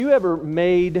You ever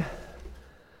made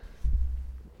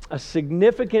a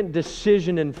significant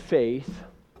decision in faith,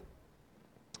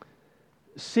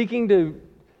 seeking to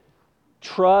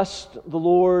trust the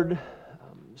Lord,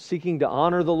 seeking to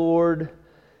honor the Lord,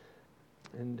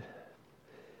 and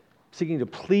seeking to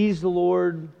please the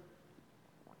Lord,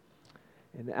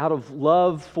 and out of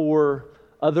love for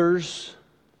others,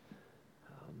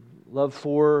 love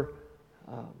for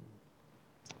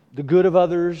the good of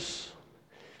others,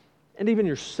 and even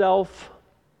yourself,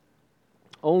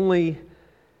 only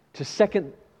to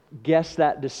second guess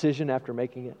that decision after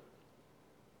making it?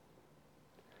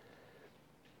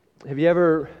 Have you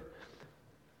ever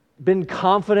been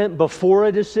confident before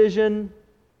a decision,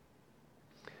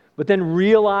 but then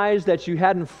realized that you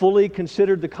hadn't fully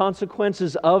considered the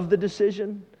consequences of the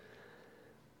decision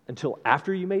until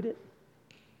after you made it?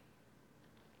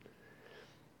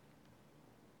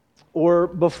 Or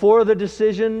before the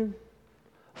decision,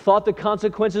 thought the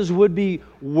consequences would be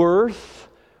worth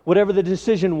whatever the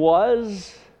decision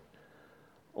was,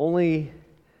 only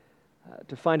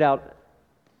to find out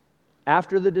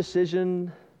after the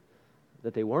decision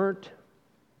that they weren't?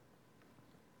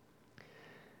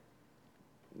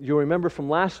 You'll remember from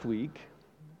last week,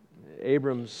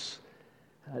 Abram's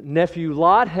nephew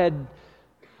Lot had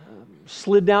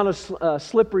slid down a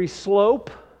slippery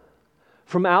slope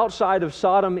from outside of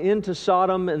Sodom into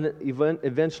Sodom and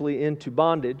eventually into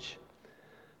bondage.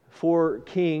 4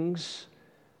 kings,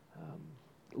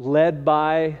 led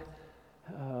by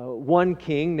one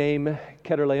king named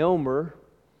Chedorlaomer,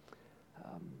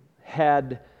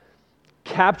 had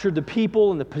captured the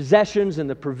people and the possessions and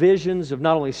the provisions of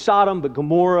not only Sodom but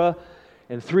Gomorrah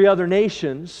and 3 other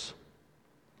nations,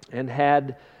 and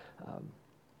had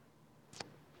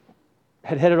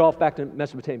headed off back to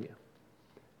Mesopotamia.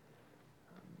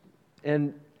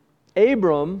 And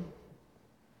Abram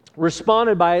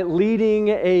responded by leading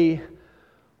a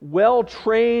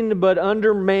well-trained but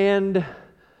undermanned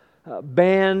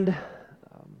band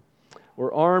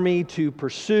or army to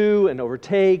pursue and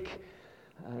overtake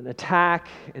and attack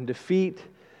and defeat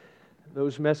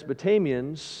those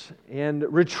Mesopotamians and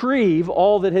retrieve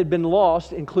all that had been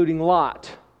lost, including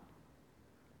Lot.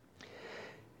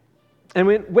 And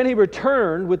when he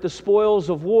returned with the spoils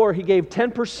of war, he gave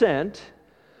 10%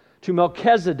 to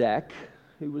Melchizedek,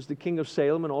 who was the king of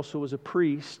Salem and also was a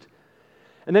priest.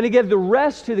 And then he gave the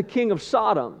rest to the king of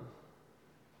Sodom.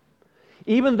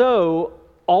 Even though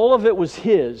all of it was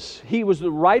his, he was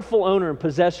the rightful owner and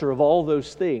possessor of all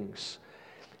those things,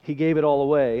 he gave it all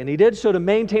away. And he did so to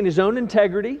maintain his own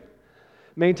integrity,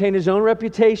 maintain his own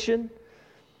reputation,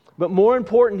 but more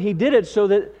important, he did it so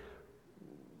that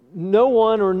no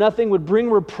one or nothing would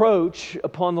bring reproach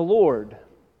upon the Lord.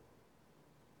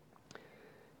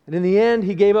 And in the end,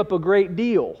 he gave up a great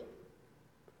deal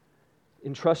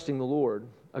in trusting the Lord,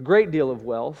 a great deal of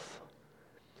wealth.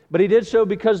 But he did so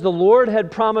because the Lord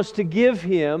had promised to give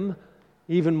him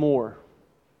even more.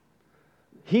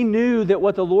 He knew that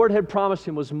what the Lord had promised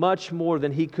him was much more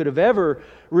than he could have ever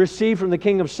received from the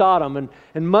king of Sodom,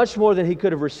 and much more than he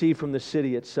could have received from the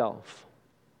city itself.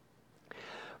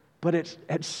 But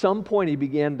at some point, he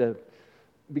began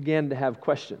to have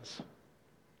questions.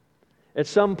 At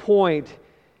some point,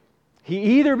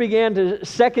 he either began to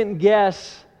second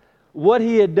guess what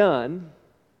he had done,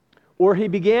 or he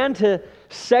began to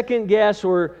second guess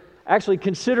or actually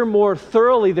consider more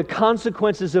thoroughly the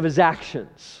consequences of his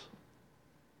actions.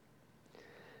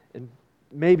 And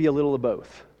maybe a little of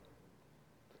both.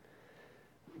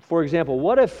 For example,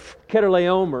 what if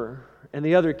Chedorlaomer and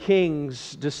the other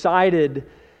kings decided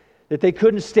that they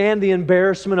couldn't stand the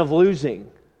embarrassment of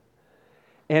losing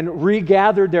and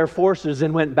regathered their forces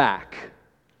and went back?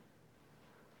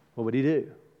 What would he do?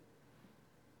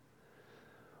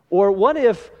 Or what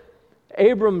if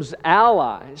Abram's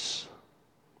allies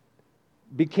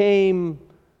became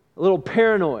a little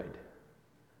paranoid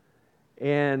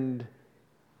and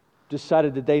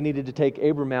decided that they needed to take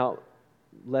Abram out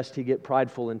lest he get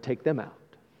prideful and take them out?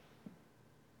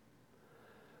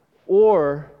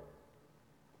 Or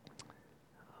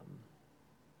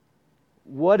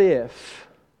what if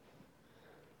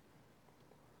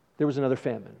there was another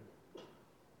famine?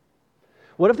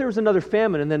 What if there was another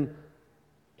famine, and then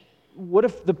what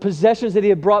if the possessions that he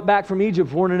had brought back from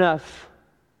Egypt weren't enough?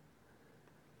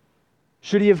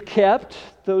 Should he have kept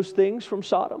those things from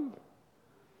Sodom?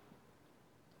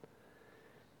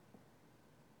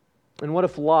 And what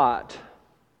if Lot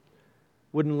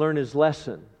wouldn't learn his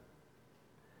lesson,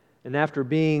 and after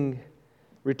being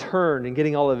returned and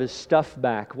getting all of his stuff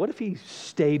back, what if he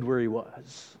stayed where he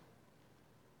was?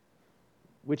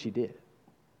 Which he did.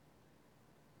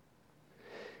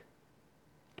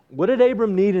 What did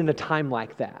Abram need in a time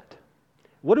like that?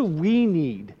 What do we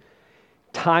need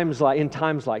in times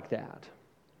like that?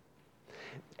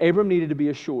 Abram needed to be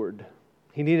assured.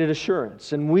 He needed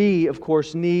assurance. And we, of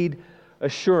course, need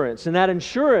assurance. And that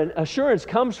assurance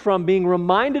comes from being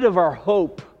reminded of our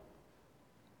hope.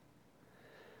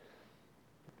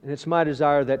 And it's my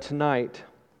desire that tonight,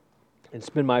 and it's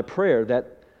been my prayer,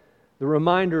 that the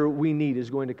reminder we need is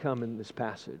going to come in this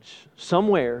passage.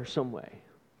 Somewhere, some way.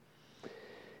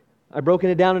 I've broken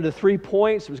it down into 3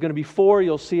 points. It was going to be 4.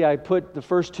 You'll see I put the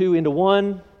first 2 into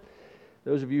 1.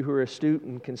 Those of you who are astute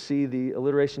and can see the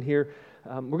alliteration here.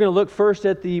 We're going to look first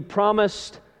at the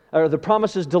promises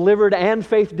delivered and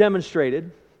faith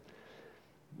demonstrated.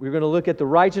 We're going to look at the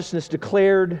righteousness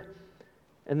declared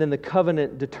and then the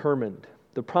covenant determined.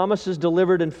 The promises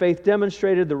delivered and faith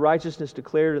demonstrated, the righteousness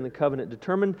declared and the covenant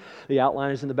determined. The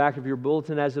outline is in the back of your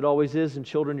bulletin, as it always is. And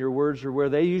children, your words are where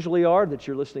they usually are, that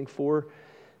you're listening for.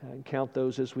 And count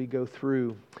those as we go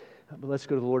through. But let's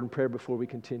go to the Lord in prayer before we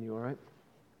continue, all right?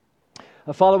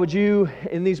 Father, would you,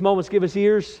 in these moments, give us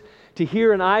ears to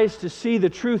hear and eyes to see the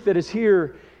truth that is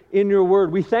here in your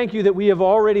word. We thank you that we have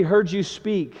already heard you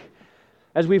speak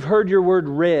as we've heard your word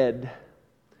read.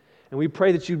 And we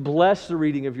pray that you bless the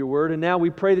reading of your word. And now we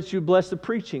pray that you bless the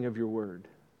preaching of your word.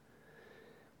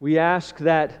 We ask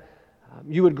that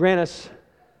you would grant us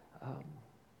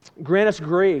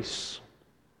grace.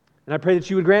 And I pray that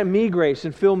you would grant me grace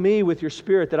and fill me with your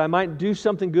Spirit, that I might do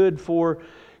something good for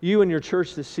you and your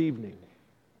church this evening.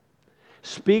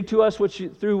 Speak to us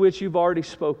through which you've already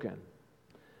spoken.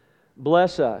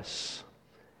 Bless us.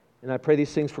 And I pray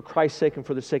these things for Christ's sake and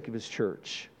for the sake of His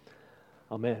church.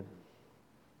 Amen.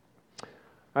 All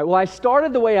right, well, I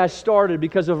started the way I started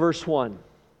because of verse 1. All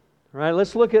right,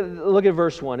 let's look at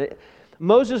verse 1.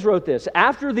 Moses wrote this: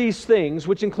 after these things,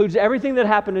 which includes everything that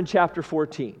happened in chapter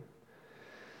 14,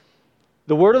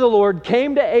 the word of the Lord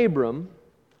came to Abram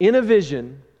in a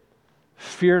vision,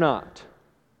 fear not.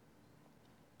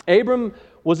 Abram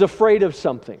was afraid of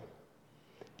something.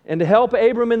 And to help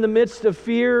Abram in the midst of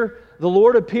fear, the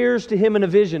Lord appears to him in a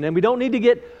vision. And we don't need to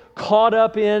get caught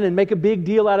up in and make a big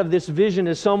deal out of this vision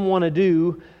as some want to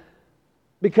do,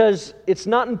 because it's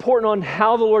not important on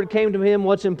how the Lord came to him.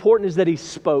 What's important is that He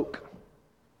spoke.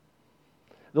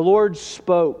 The Lord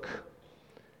spoke.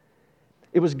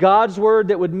 It was God's word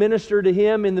that would minister to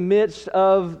him in the midst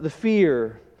of the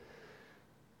fear.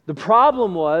 The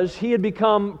problem was he had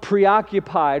become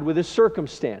preoccupied with his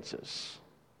circumstances.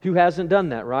 Who hasn't done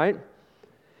that, right?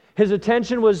 His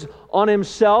attention was on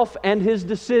himself and his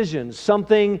decisions,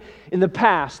 something in the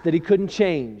past that he couldn't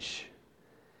change.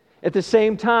 At the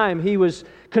same time, he was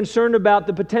concerned about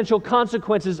the potential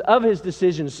consequences of his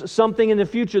decisions, something in the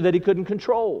future that he couldn't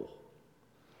control.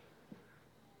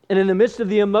 And in the midst of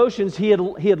the emotions, he had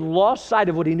lost sight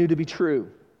of what he knew to be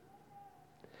true.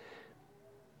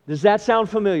 Does that sound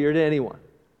familiar to anyone?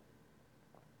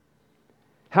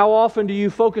 How often do you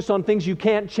focus on things you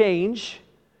can't change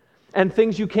and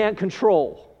things you can't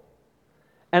control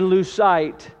and lose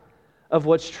sight of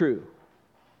what's true?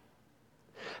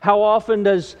 How often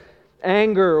does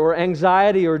anger or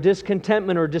anxiety or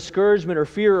discontentment or discouragement or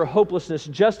fear or hopelessness,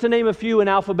 just to name a few in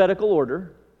alphabetical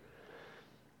order,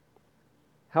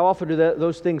 how often do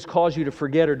those things cause you to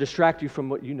forget or distract you from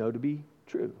what you know to be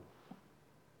true?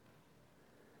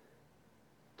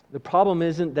 The problem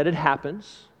isn't that it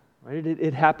happens, right?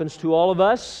 It happens to all of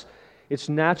us. It's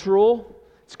natural.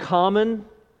 It's common.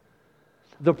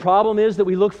 The problem is that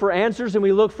we look for answers and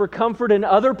we look for comfort in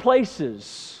other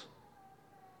places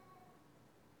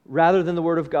rather than the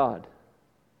Word of God.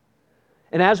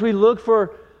 And as we look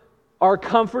for our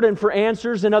comfort and for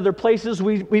answers in other places,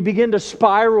 we begin to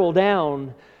spiral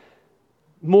down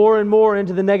more and more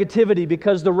into the negativity,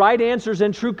 because the right answers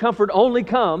and true comfort only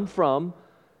come from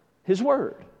His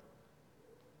Word.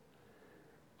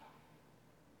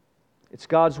 It's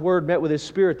God's Word met with His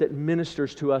Spirit that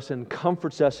ministers to us and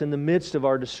comforts us in the midst of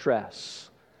our distress.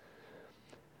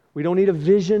 We don't need a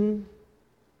vision.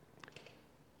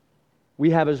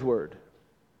 We have His Word.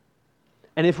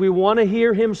 And if we want to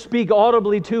hear Him speak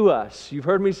audibly to us, you've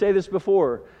heard me say this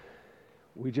before,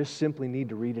 we just simply need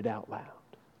to read it out loud.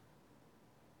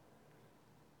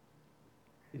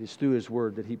 It is through His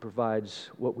Word that He provides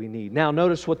what we need. Now,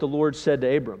 notice what the Lord said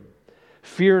to Abram.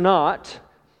 Fear not,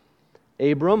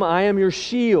 Abram, I am your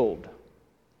shield.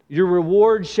 Your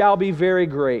reward shall be very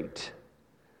great.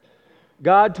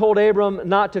 God told Abram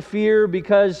not to fear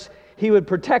because He would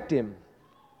protect him.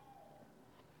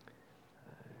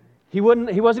 He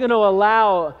wasn't going to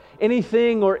allow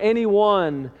anything or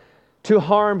anyone to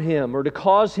harm him or to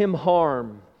cause him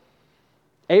harm.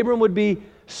 Abram would be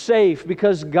safe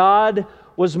because God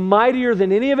was mightier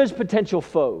than any of his potential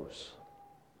foes.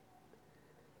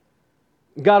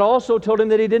 God also told him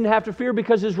that he didn't have to fear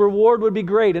because his reward would be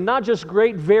great, and not just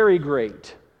great, very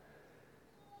great.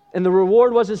 And the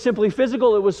reward wasn't simply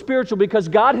physical, it was spiritual, because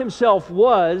God himself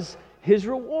was his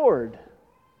reward.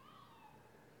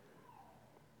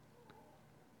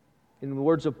 In the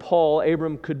words of Paul,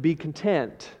 Abram could be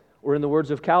content, or in the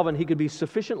words of Calvin, he could be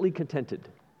sufficiently contented.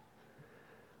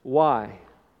 Why?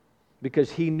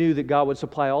 Because he knew that God would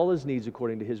supply all his needs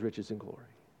according to his riches and glory.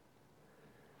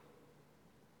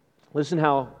 Listen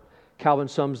how Calvin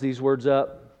sums these words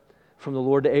up from the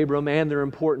Lord to Abram and their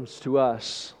importance to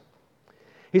us.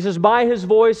 He says, "By his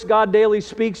voice God daily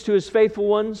speaks to his faithful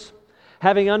ones.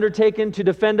 Having undertaken to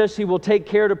defend us, he will take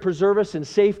care to preserve us in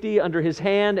safety under his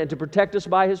hand and to protect us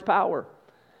by his power.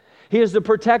 He is the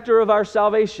protector of our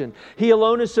salvation. He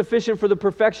alone is sufficient for the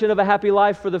perfection of a happy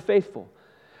life for the faithful.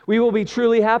 We will be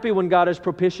truly happy when God is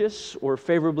propitious or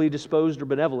favorably disposed or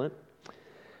benevolent.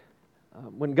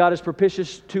 When God is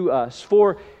propitious to us.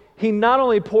 For he not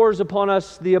only pours upon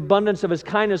us the abundance of his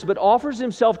kindness, but offers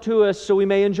himself to us so we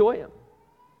may enjoy him.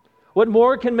 What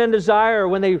more can men desire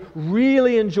when they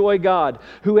really enjoy God?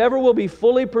 Whoever will be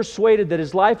fully persuaded that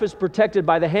his life is protected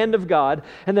by the hand of God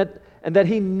and that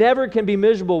he never can be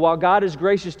miserable while God is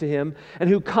gracious to him, and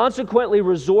who consequently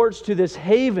resorts to this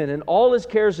haven in all his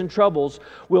cares and troubles,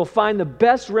 will find the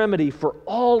best remedy for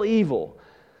all evil.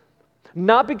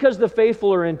 Not because the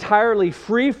faithful are entirely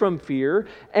free from fear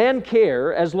and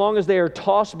care as long as they are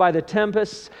tossed by the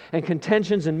tempests and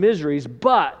contentions and miseries,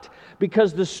 but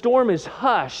because the storm is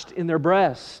hushed in their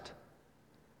breast.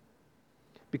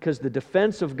 Because the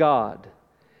defense of God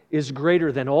is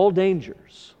greater than all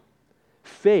dangers.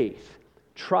 Faith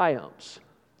triumphs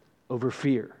over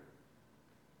fear."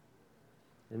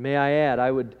 And may I add, I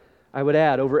would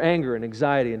add over anger and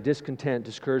anxiety and discontent,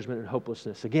 discouragement and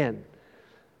hopelessness. Again,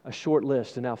 a short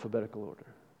list in alphabetical order.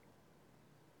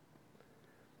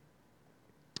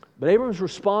 But Abram's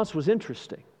response was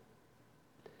interesting,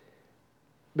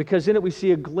 because in it we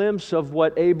see a glimpse of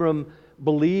what Abram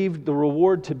believed the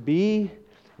reward to be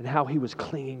and how he was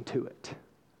clinging to it.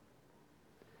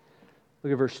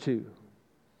 Look at verse 2.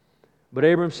 "But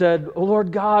Abram said, 'O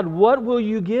Lord God, what will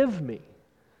you give me?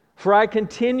 For I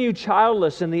continue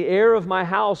childless, and the heir of my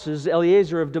house is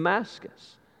Eliezer of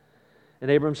Damascus.' And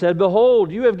Abram said,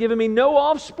 'Behold, you have given me no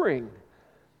offspring,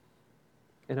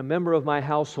 and a member of my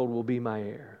household will be my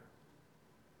heir.'"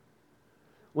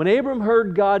 When Abram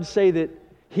heard God say that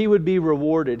he would be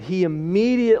rewarded, he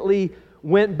immediately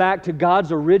went back to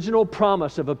God's original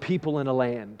promise of a people and a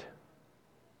land.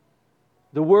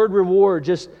 The word reward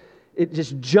just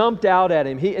jumped out at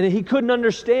him. He couldn't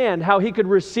understand how he could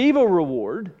receive a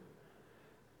reward,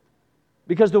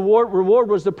 because the reward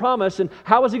was the promise. And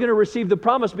how was he going to receive the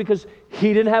promise? Because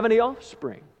he didn't have any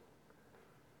offspring.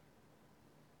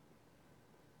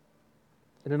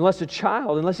 And unless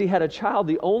he had a child,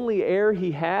 the only heir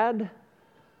he had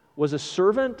was a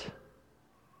servant.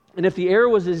 And if the heir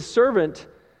was his servant,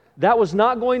 that was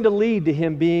not going to lead to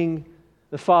him being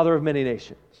the father of many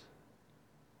nations.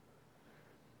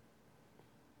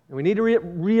 And we need to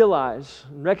realize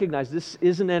and recognize this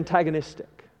isn't antagonistic.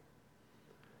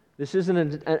 This isn't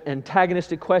an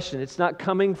antagonistic question. It's not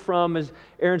coming from, as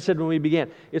Aaron said when we began,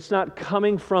 it's not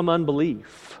coming from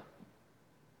unbelief.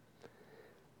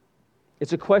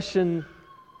 It's a question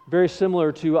very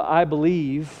similar to, "I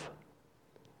believe,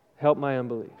 help my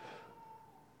unbelief."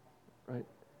 Right?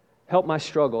 Help my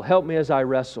struggle. Help me as I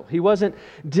wrestle. He wasn't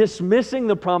dismissing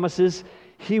the promises.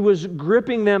 He was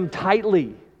gripping them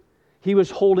tightly. He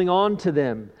was holding on to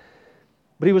them.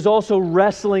 But he was also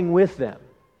wrestling with them,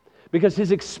 because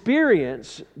his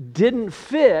experience didn't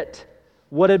fit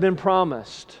what had been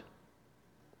promised.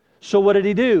 So what did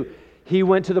he do? He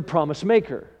went to the promise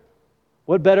maker.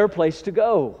 What better place to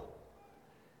go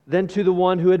than to the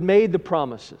one who had made the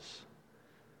promises?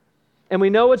 And we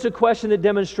know it's a question that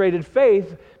demonstrated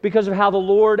faith because of how the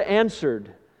Lord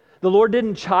answered. The Lord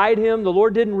didn't chide him. The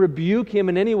Lord didn't rebuke him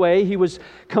in any way. He was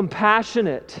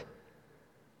compassionate.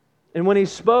 And when he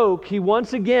spoke, he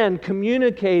once again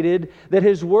communicated that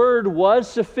his word was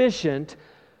sufficient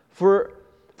for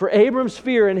Abram's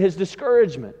fear and his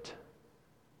discouragement.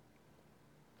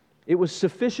 It was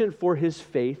sufficient for his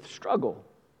faith struggle.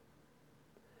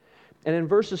 And in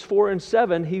verses 4 and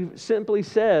 7, he simply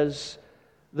says,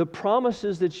 "The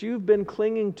promises that you've been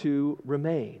clinging to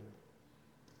remain.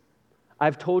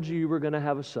 I've told you were going to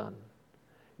have a son.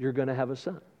 You're going to have a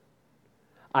son.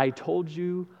 I told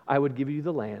you I would give you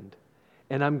the land,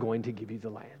 and I'm going to give you the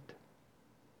land."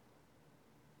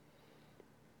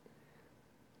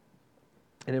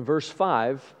 And in verse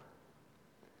 5,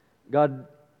 God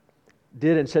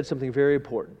did and said something very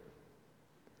important.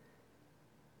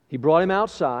 He brought him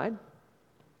outside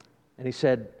and he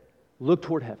said, look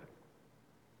toward heaven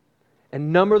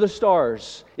and number the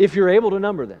stars, if you're able to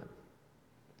number them.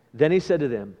 Then he said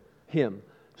to him,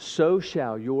 so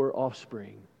shall your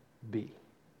offspring be.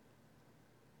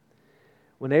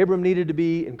 When Abram needed to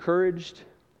be encouraged,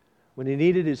 when he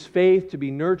needed his faith to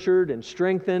be nurtured and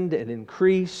strengthened and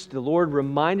increased, the Lord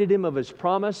reminded him of His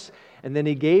promise, and then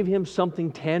He gave him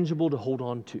something tangible to hold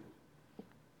on to.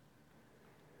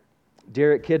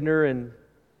 Derek Kidner and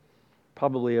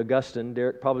probably Augustine,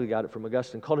 Derek probably got it from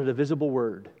Augustine, called it a visible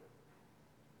word.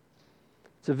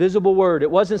 It's a visible word. It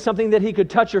wasn't something that he could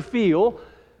touch or feel,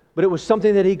 but it was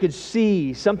something that he could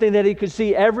see, something that he could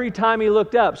see every time he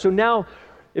looked up. So now,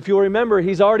 if you'll remember,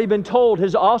 he's already been told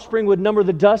his offspring would number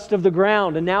the dust of the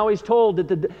ground, and now he's told that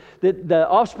the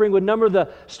offspring would number the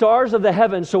stars of the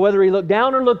heavens, so whether he looked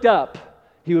down or looked up,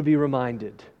 he would be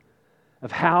reminded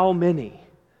of how many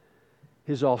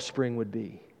his offspring would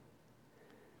be.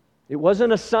 It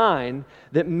wasn't a sign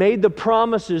that made the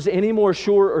promises any more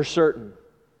sure or certain,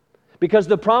 because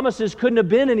the promises couldn't have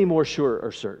been any more sure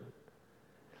or certain.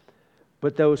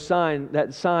 But that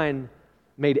sign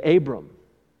made Abram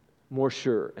more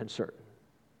sure and certain.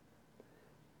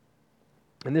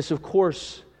 And this, of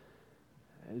course,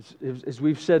 as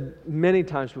we've said many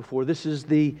times before, this is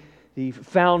the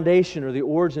foundation or the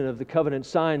origin of the covenant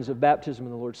signs of baptism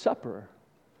and the Lord's Supper,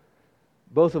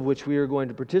 both of which we are going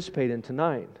to participate in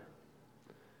tonight.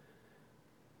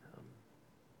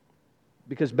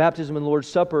 Because baptism and the Lord's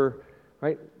Supper,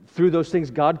 right, through those things,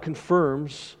 God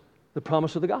confirms the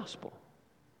promise of the gospel.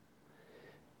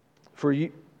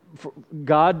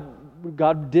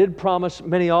 God did promise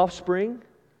many offspring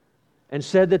and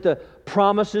said that the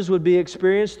promises would be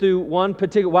experienced through one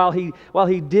particular, while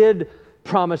he did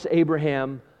promise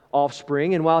Abraham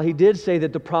offspring, and while he did say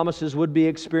that the promises would be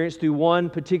experienced through one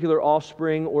particular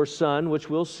offspring or son, which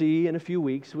we'll see in a few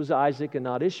weeks was Isaac and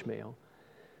not Ishmael,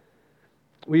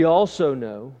 we also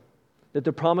know that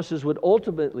the promises would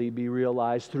ultimately be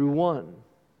realized through one,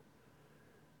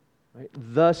 right?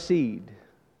 The seed.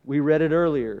 We read it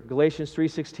earlier, Galatians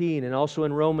 3:16, and also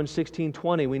in Romans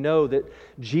 16:20, we know that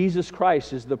Jesus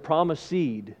Christ is the promised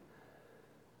seed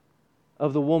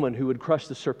of the woman who would crush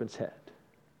the serpent's head.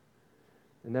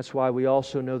 And that's why we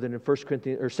also know that in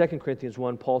 2 Corinthians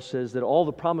 1, Paul says that all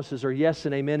the promises are yes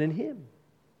and amen in Him.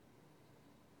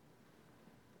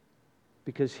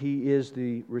 Because He is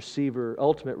the receiver,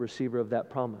 ultimate receiver of that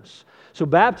promise. So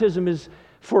baptism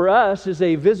for us is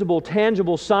a visible,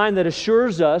 tangible sign that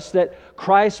assures us that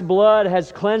Christ's blood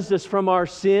has cleansed us from our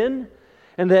sin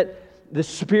and that the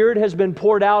Spirit has been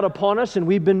poured out upon us and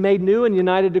we've been made new and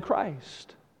united to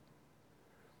Christ.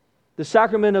 The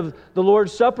sacrament of the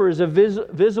Lord's Supper is a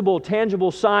visible, tangible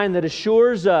sign that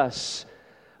assures us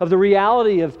of the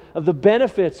reality of the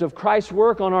benefits of Christ's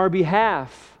work on our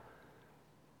behalf.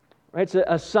 Right? It's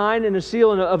a sign and a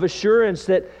seal of assurance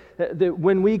that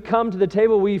when we come to the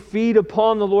table, we feed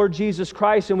upon the Lord Jesus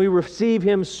Christ and we receive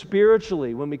Him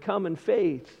spiritually when we come in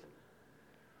faith.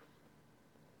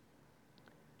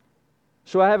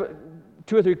 So I have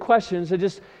 2 or 3 questions. I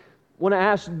just want to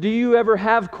ask, do you ever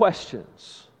have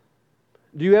questions?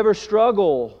 Do you ever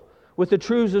struggle with the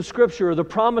truths of Scripture or the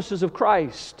promises of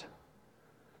Christ?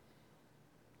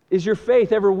 Is your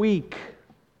faith ever weak?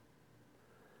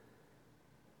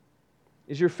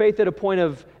 Is your faith at a point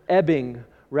of ebbing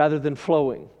rather than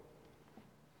flowing?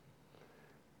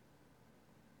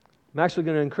 I'm actually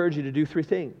going to encourage you to do 3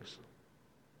 things.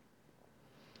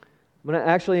 I'm going to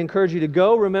actually encourage you to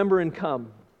go, remember, and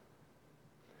come.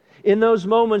 In those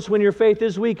moments when your faith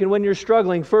is weak and when you're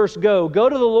struggling, first go. Go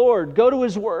to the Lord. Go to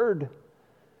His Word.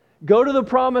 Go to the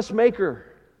promise maker.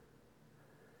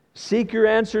 Seek your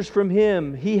answers from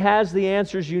Him. He has the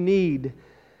answers you need.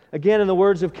 Again, in the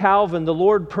words of Calvin, the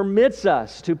Lord permits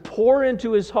us to pour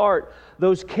into His heart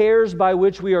those cares by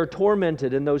which we are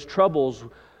tormented and those troubles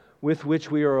with which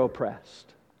we are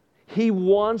oppressed. He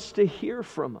wants to hear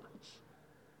from us.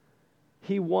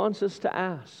 He wants us to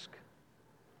ask.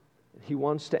 He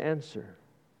wants to answer.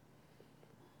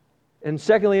 And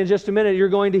secondly, in just a minute, you're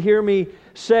going to hear me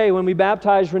say, when we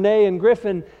baptize Renee and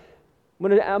Griffin,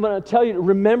 I'm going to tell you,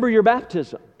 remember your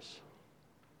baptisms.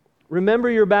 Remember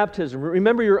your baptism.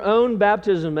 Remember your own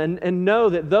baptism and know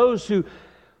that those who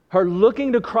are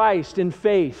looking to Christ in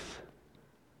faith,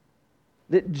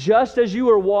 that just as you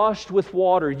are washed with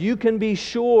water, you can be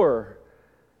sure,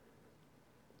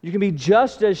 you can be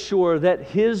just as sure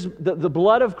that the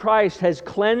blood of Christ has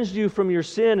cleansed you from your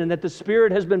sin and that the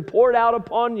Spirit has been poured out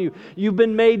upon you. You've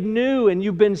been made new and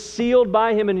you've been sealed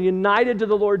by Him and united to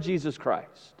the Lord Jesus Christ.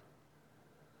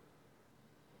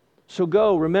 So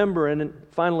go, remember, and then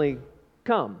finally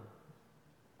come.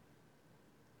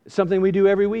 It's something we do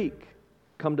every week.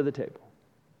 Come to the table.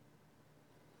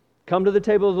 Come to the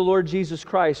table of the Lord Jesus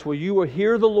Christ, where you will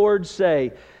hear the Lord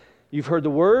say, you've heard the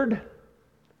word,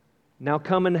 now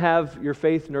come and have your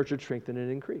faith nurtured, strengthened, and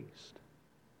increased.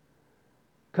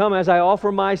 Come as I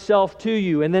offer myself to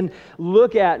you, and then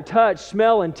look at, touch,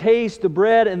 smell, and taste the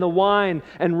bread and the wine,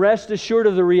 and rest assured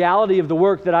of the reality of the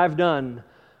work that I've done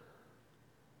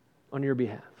on your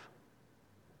behalf.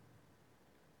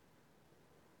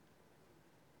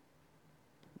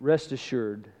 Rest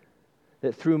assured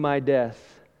that through my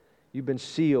death, you've been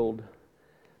sealed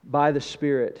by the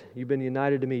Spirit. You've been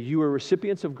united to me. You are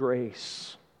recipients of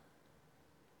grace.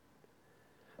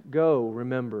 Go,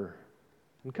 remember,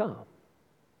 and come.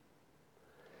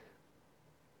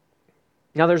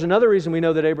 Now, there's another reason we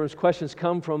know that Abram's questions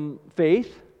come from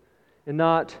faith and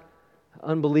not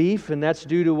unbelief, and that's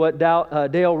due to what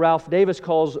Dale Ralph Davis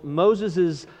calls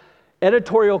Moses'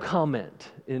 editorial comment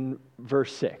in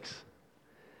verse 6.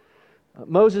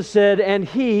 Moses said, and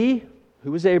he,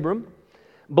 who was Abram,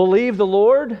 believed the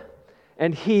Lord,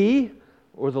 and he,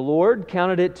 or the Lord,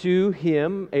 counted it to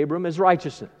him, Abram, as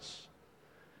righteousness.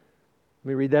 Let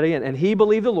me read that again. And he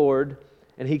believed the Lord,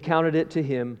 and he counted it to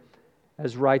him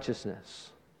as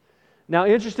righteousness. Now,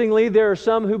 interestingly, there are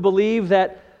some who believe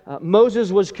that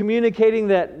Moses was communicating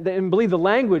that, and believe the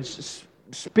language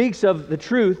speaks of the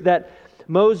truth, that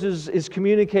Moses is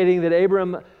communicating that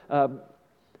Abram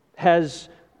has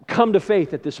come to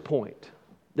faith at this point,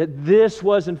 that this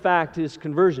was, in fact, his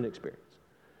conversion experience.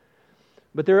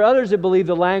 But there are others that believe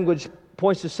the language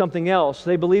points to something else.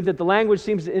 They believe that the language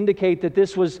seems to indicate that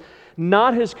this was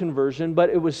not his conversion, but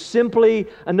it was simply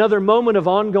another moment of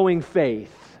ongoing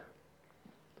faith.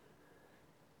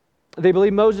 They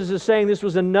believe Moses is saying this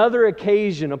was another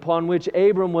occasion upon which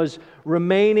Abram was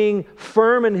remaining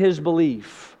firm in his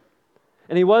belief.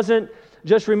 And he wasn't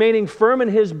just remaining firm in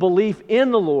his belief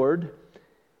in the Lord,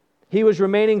 he was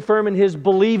remaining firm in his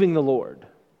believing the Lord.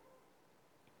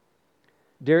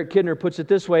 Derek Kidner puts it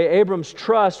this way: Abram's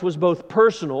trust was both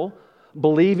personal,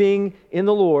 believing in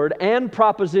the Lord, and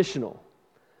propositional,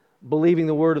 believing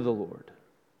the word of the Lord.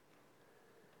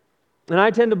 And I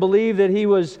tend to believe that he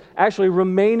was actually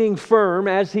remaining firm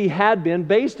as he had been,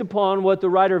 based upon what the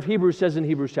writer of Hebrews says in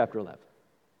Hebrews chapter 11.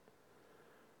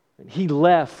 And he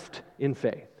left in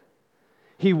faith.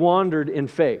 He wandered in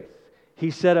faith.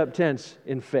 He set up tents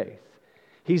in faith.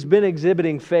 He's been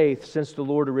exhibiting faith since the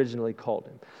Lord originally called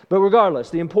him. But regardless,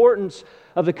 the importance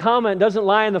of the comment doesn't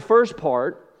lie in the first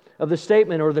part of the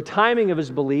statement or the timing of his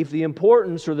belief. The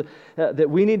importance that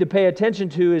we need to pay attention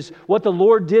to is what the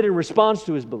Lord did in response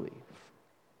to his belief.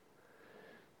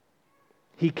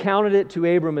 He counted it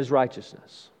to Abram as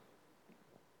righteousness.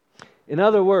 In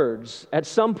other words, at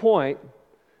some point,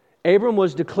 Abram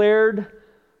was declared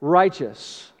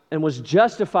righteous and was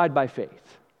justified by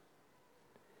faith.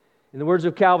 In the words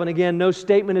of Calvin, again, no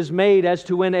statement is made as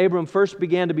to when Abram first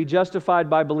began to be justified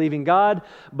by believing God,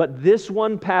 but this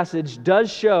one passage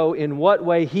does show in what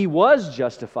way he was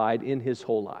justified in his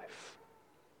whole life.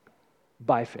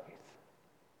 By faith.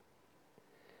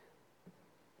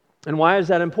 And why is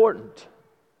that important?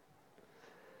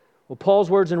 Well, Paul's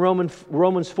words in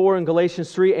Romans 4 and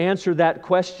Galatians 3 answer that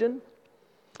question.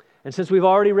 And since we've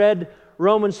already read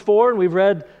Romans 4 and we've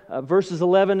read verses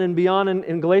 11 and beyond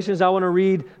in Galatians, I want to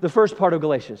read the first part of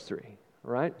Galatians 3.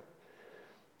 All right?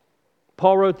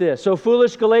 Paul wrote this: "So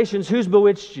foolish Galatians, who's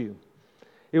bewitched you?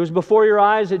 It was before your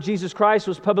eyes that Jesus Christ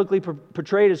was publicly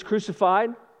portrayed as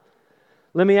crucified.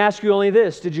 Let me ask you only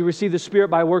this: did you receive the Spirit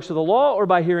by works of the law or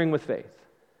by hearing with faith?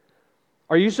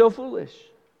 Are you so foolish?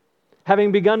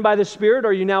 Having begun by the Spirit,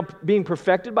 are you now being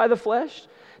perfected by the flesh?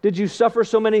 Did you suffer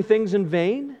so many things in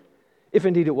vain? If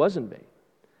indeed it was in vain.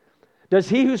 Does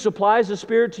he who supplies the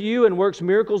Spirit to you and works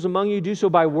miracles among you do so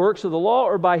by works of the law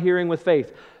or by hearing with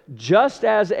faith? Just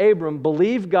as Abram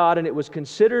believed God and it was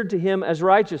considered to him as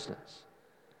righteousness.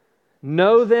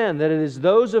 Know then that it is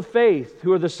those of faith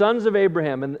who are the sons of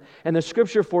Abraham, and the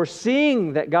Scripture,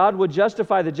 foreseeing that God would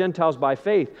justify the Gentiles by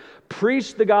faith,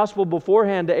 preached the gospel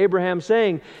beforehand to Abraham,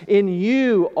 saying, in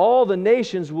you all the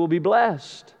nations will be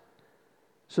blessed.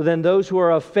 So then those who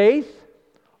are of faith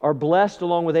are blessed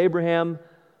along with Abraham,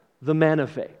 the man of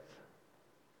faith."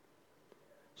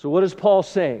 So what is Paul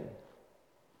saying?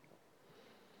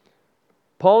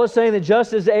 Paul is saying that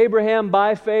just as Abraham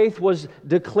by faith was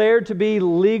declared to be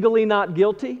legally not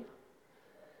guilty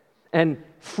and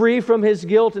free from his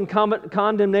guilt and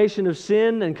condemnation of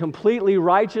sin and completely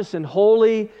righteous and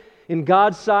holy in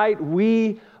God's sight,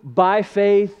 we by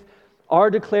faith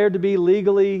are declared to be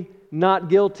legally not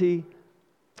guilty,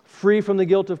 free from the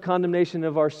guilt of condemnation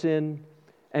of our sin,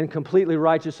 and completely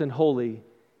righteous and holy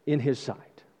in His sight.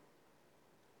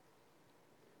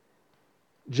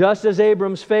 Just as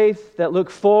Abram's faith that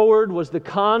looked forward was the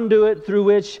conduit through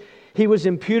which he was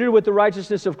imputed with the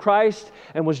righteousness of Christ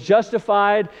and was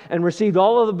justified and received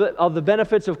all of the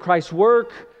benefits of Christ's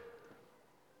work,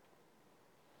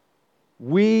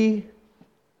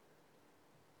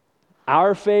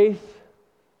 our faith,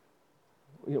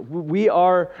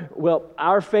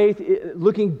 our faith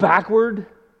looking backward,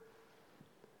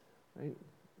 right?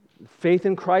 Faith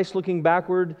in Christ looking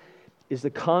backward is the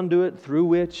conduit through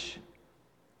which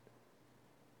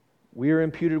we are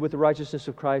imputed with the righteousness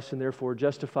of Christ and therefore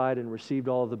justified and received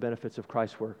all of the benefits of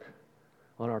Christ's work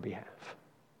on our behalf.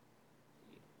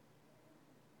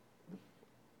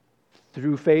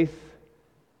 Through faith,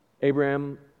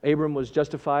 Abram was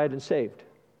justified and saved.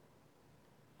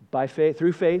 By faith,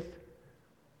 through faith,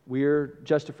 we are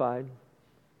justified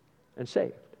and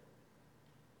saved.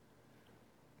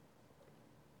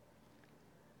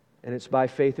 And it's by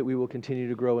faith that we will continue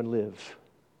to grow and live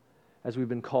as we've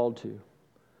been called to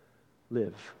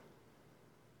live.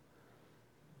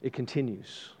 It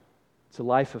continues. It's a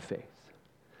life of faith.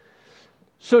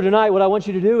 So tonight, what I want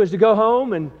you to do is to go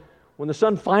home, and when the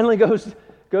sun finally goes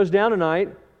down tonight,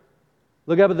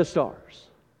 look up at the stars.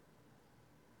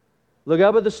 Look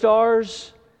up at the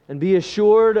stars and be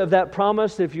assured of that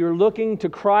promise that if you're looking to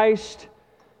Christ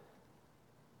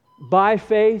by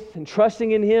faith and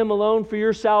trusting in Him alone for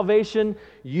your salvation,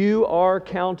 you are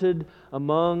counted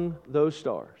among those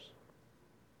stars.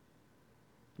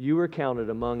 You are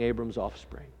counted among Abram's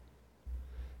offspring,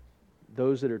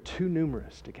 those that are too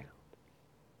numerous to count.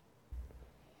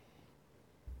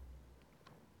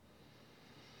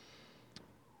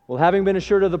 Well, having been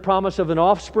assured of the promise of an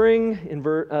offspring,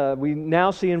 we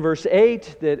now see in verse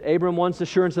 8 that Abram wants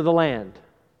assurance of the land.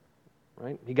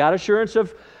 Right? He got assurance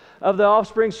of the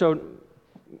offspring, so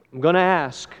I'm going to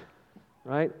ask.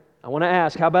 Right? I want to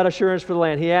ask, how about assurance for the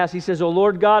land? He says, O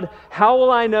Lord God, how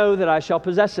will I know that I shall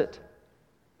possess it?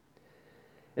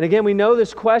 And again, we know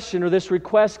this question or this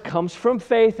request comes from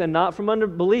faith and not from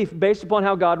unbelief based upon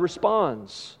how God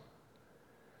responds.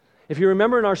 If you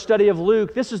remember in our study of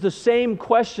Luke, this is the same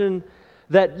question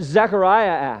that Zechariah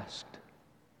asked.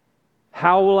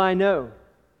 How will I know?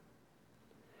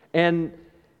 And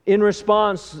in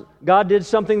response, God did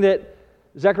something that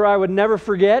Zechariah would never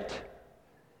forget,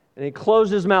 and He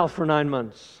closed his mouth for 9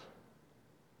 months.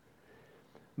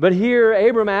 But here,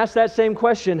 Abram asked that same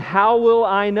question, how will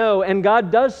I know? And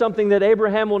God does something that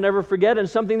Abraham will never forget and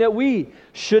something that we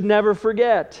should never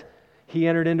forget. He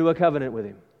entered into a covenant with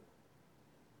him.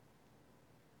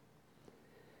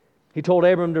 He told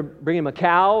Abram to bring him a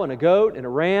cow and a goat and a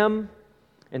ram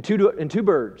and two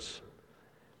birds.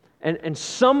 And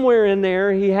somewhere in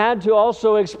there, he had to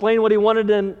also explain what he wanted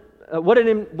him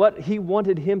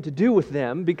to do with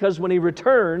them, because when he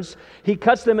returns, he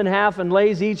cuts them in half and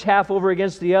lays each half over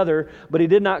against the other, but he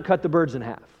did not cut the birds in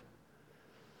half.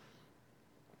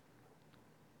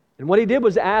 And what he did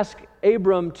was ask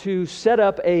Abram to set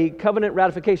up a covenant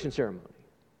ratification ceremony.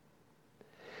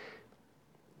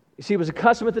 You see, it was a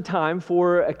custom at the time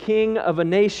for a king of a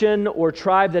nation or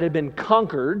tribe that had been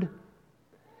conquered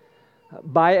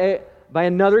by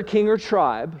another king or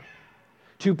tribe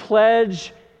to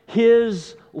pledge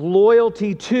his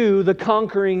loyalty to the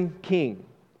conquering king.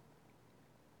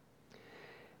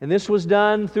 And this was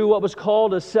done through what was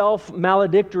called a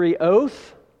self-maledictory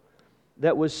oath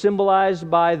that was symbolized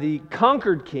by the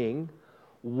conquered king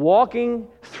walking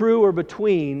through or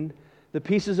between the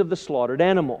pieces of the slaughtered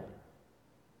animal.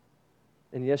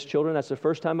 And yes, children, that's the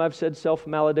first time I've said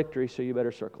self-maledictory, so you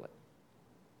better circle it,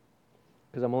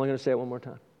 because I'm only going to say it one more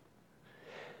time.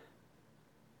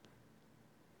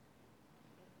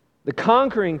 The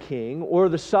conquering king or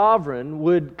the sovereign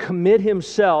would commit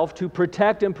himself to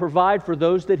protect and provide for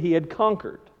those that he had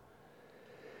conquered,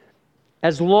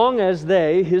 as long as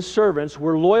they, his servants,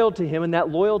 were loyal to him, and that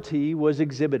loyalty was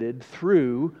exhibited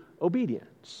through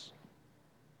obedience.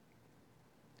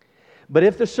 But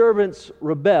if the servants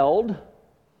rebelled,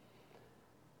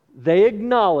 they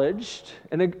acknowledged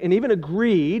and even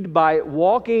agreed by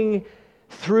walking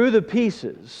through the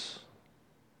pieces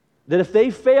that if they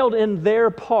failed in their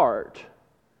part,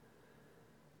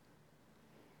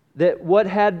 that what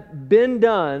had been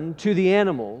done to the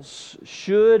animals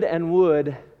should and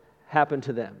would happen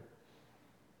to them.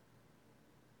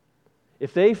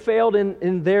 If they failed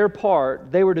in their part,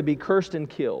 they were to be cursed and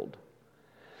killed.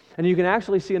 And you can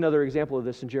actually see another example of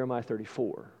this in Jeremiah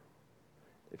 34,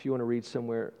 if you want to read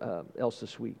somewhere else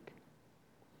this week.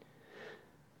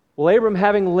 Well, Abram,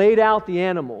 having laid out the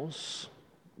animals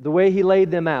the way he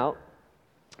laid them out,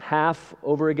 half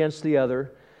over against the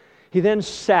other. He then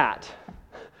sat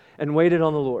and waited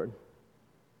on the Lord.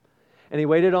 And he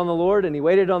waited on the Lord, and he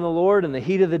waited on the Lord, and the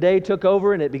heat of the day took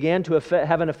over, and it began to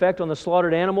have an effect on the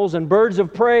slaughtered animals, and birds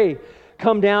of prey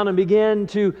come down and begin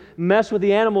to mess with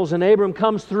the animals, and Abram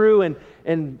comes through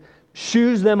and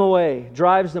shoos them away,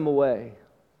 drives them away.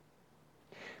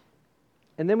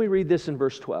 And then we read this in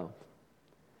verse 12.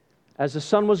 As the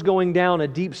sun was going down, a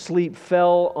deep sleep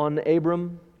fell on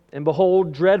Abram, and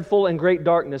behold, dreadful and great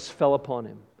darkness fell upon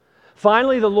him.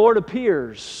 Finally, the Lord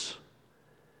appears.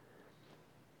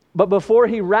 But before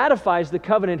he ratifies the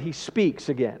covenant, he speaks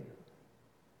again.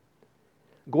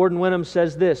 Gordon Wenham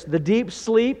says this: the deep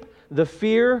sleep, the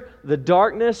fear, the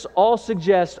darkness all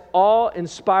suggest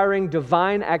awe-inspiring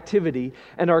divine activity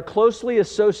and are closely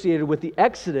associated with the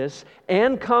Exodus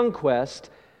and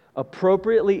conquest,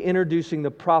 appropriately introducing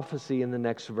the prophecy in the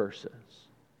next verses.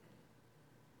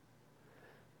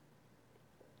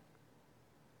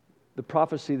 The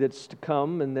prophecy that's to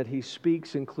come and that he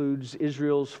speaks includes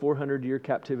Israel's 400-year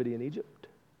captivity in Egypt.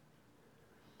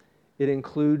 It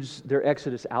includes their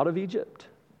exodus out of Egypt.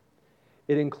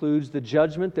 It includes the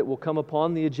judgment that will come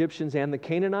upon the Egyptians and the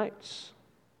Canaanites.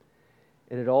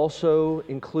 And it also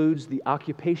includes the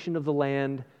occupation of the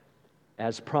land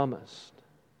as promised.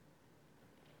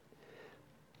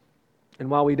 And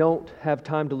while we don't have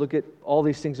time to look at all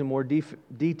these things in more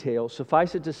detail,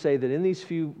 suffice it to say that in these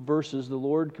few verses, the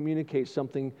Lord communicates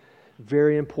something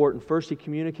very important. First, He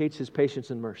communicates His patience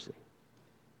and mercy.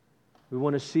 We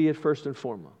want to see it first and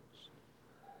foremost.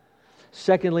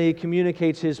 Secondly, He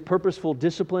communicates His purposeful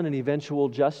discipline and eventual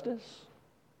justice.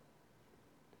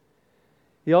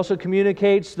 He also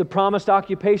communicates the promised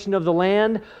occupation of the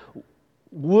land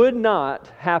would not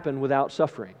happen without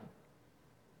suffering.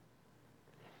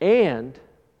 And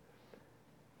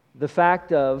the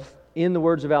fact of, in the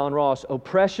words of Alan Ross,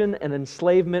 oppression and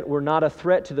enslavement were not a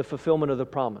threat to the fulfillment of the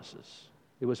promises.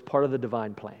 It was part of the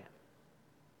divine plan.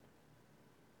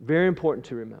 Very important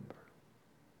to remember.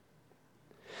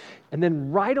 And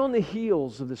then right on the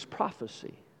heels of this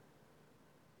prophecy,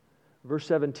 verse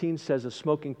 17 says, a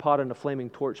smoking pot and a flaming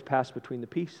torch passed between the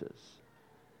pieces.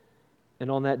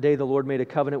 And on that day the Lord made a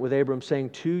covenant with Abram,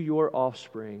 saying, to your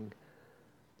offspring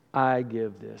I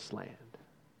give this land.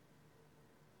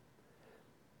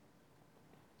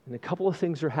 And a couple of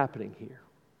things are happening here.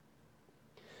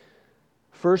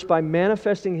 First, by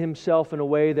manifesting Himself in a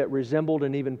way that resembled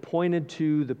and even pointed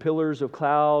to the pillars of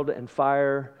cloud and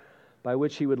fire by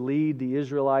which He would lead the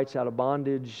Israelites out of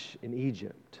bondage in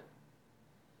Egypt.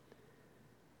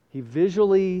 He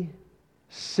visually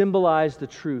symbolized the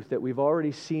truth that we've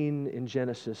already seen in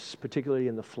Genesis, particularly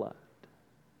in the flood.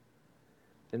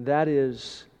 And that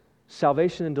is,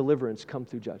 salvation and deliverance come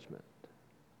through judgment.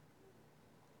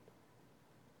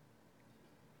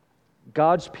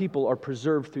 God's people are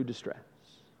preserved through distress.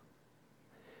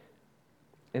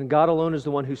 And God alone is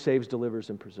the one who saves, delivers,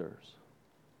 and preserves.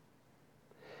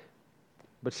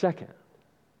 But second,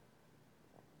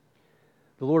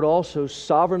 the Lord also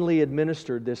sovereignly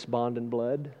administered this bond and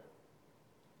blood.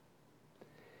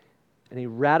 And He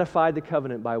ratified the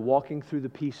covenant by walking through the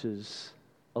pieces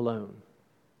alone.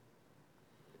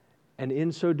 And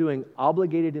in so doing,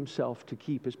 obligated Himself to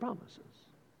keep His promises.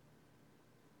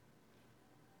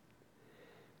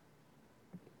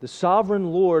 The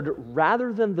sovereign Lord,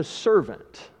 rather than the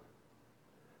servant,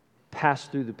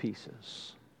 passed through the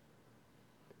pieces.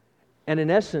 And in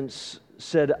essence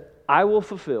said, I will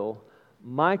fulfill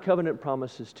my covenant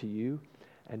promises to you,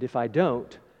 and if I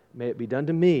don't, may it be done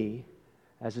to me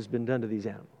as has been done to these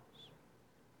animals.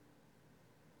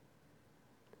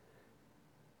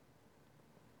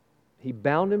 He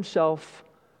bound Himself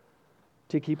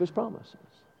to keep His promises.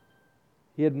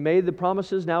 He had made the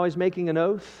promises, now He's making an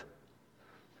oath.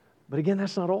 But again,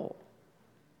 that's not all.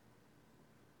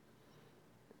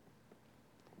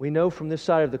 We know from this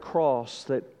side of the cross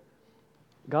that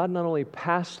God not only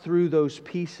passed through those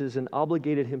pieces and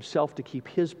obligated Himself to keep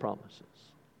His promises,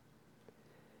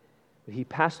 but He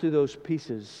passed through those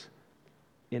pieces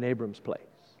in Abram's place.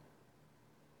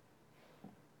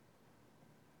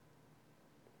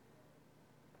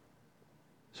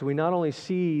 So we not only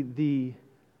see the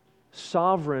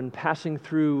sovereign passing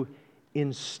through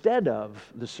instead of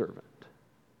the servant,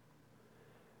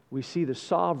 we see the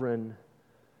sovereign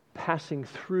passing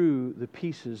through the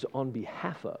pieces on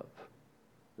behalf of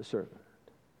the servant.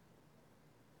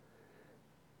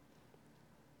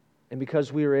 And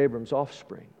because we are Abram's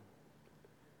offspring,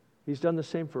 He's done the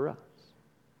same for us.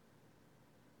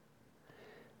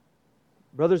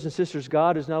 Brothers and sisters,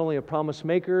 God is not only a promise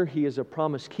maker, He is a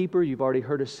promise keeper. You've already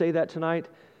heard us say that tonight.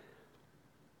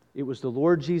 It was the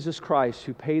Lord Jesus Christ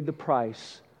who paid the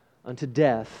price unto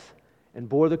death and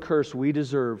bore the curse we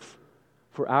deserve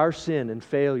for our sin and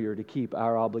failure to keep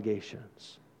our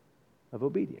obligations of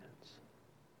obedience.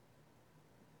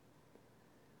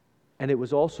 And it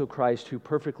was also Christ who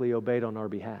perfectly obeyed on our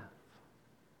behalf.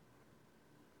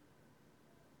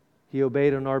 He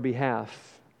obeyed on our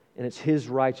behalf, and it's His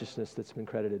righteousness that's been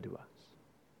credited to us.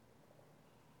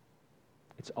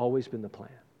 It's always been the plan.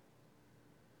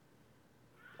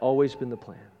 Always been the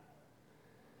plan.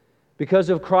 Because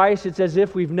of Christ, it's as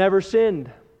if we've never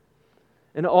sinned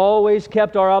and always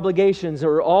kept our obligations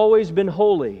or always been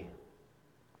holy.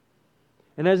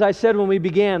 And as I said when we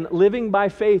began, living by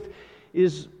faith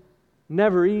is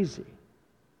never easy.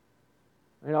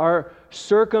 And our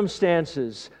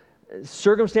circumstances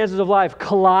of life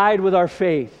collide with our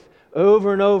faith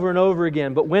over and over and over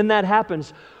again. But when that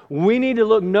happens, we need to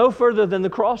look no further than the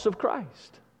cross of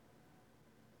Christ.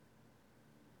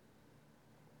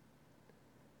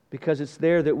 Because it's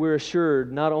there that we're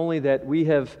assured not only that we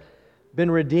have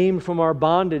been redeemed from our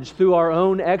bondage through our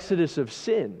own exodus of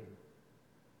sin,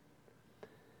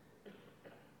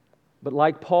 but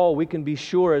like Paul, we can be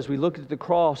sure as we look at the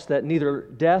cross that neither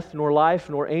death, nor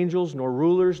life, nor angels, nor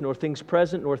rulers, nor things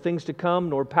present, nor things to come,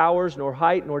 nor powers, nor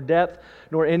height, nor depth,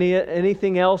 nor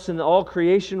anything else in all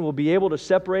creation will be able to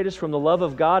separate us from the love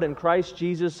of God in Christ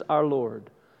Jesus our Lord.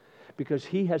 Because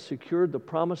He has secured the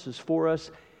promises for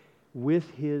us with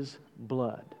His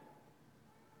blood.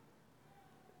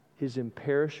 His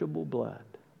imperishable blood.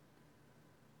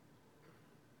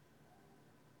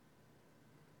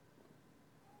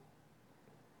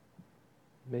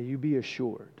 May you be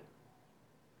assured.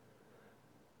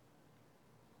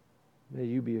 May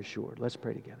you be assured. Let's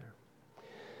pray together.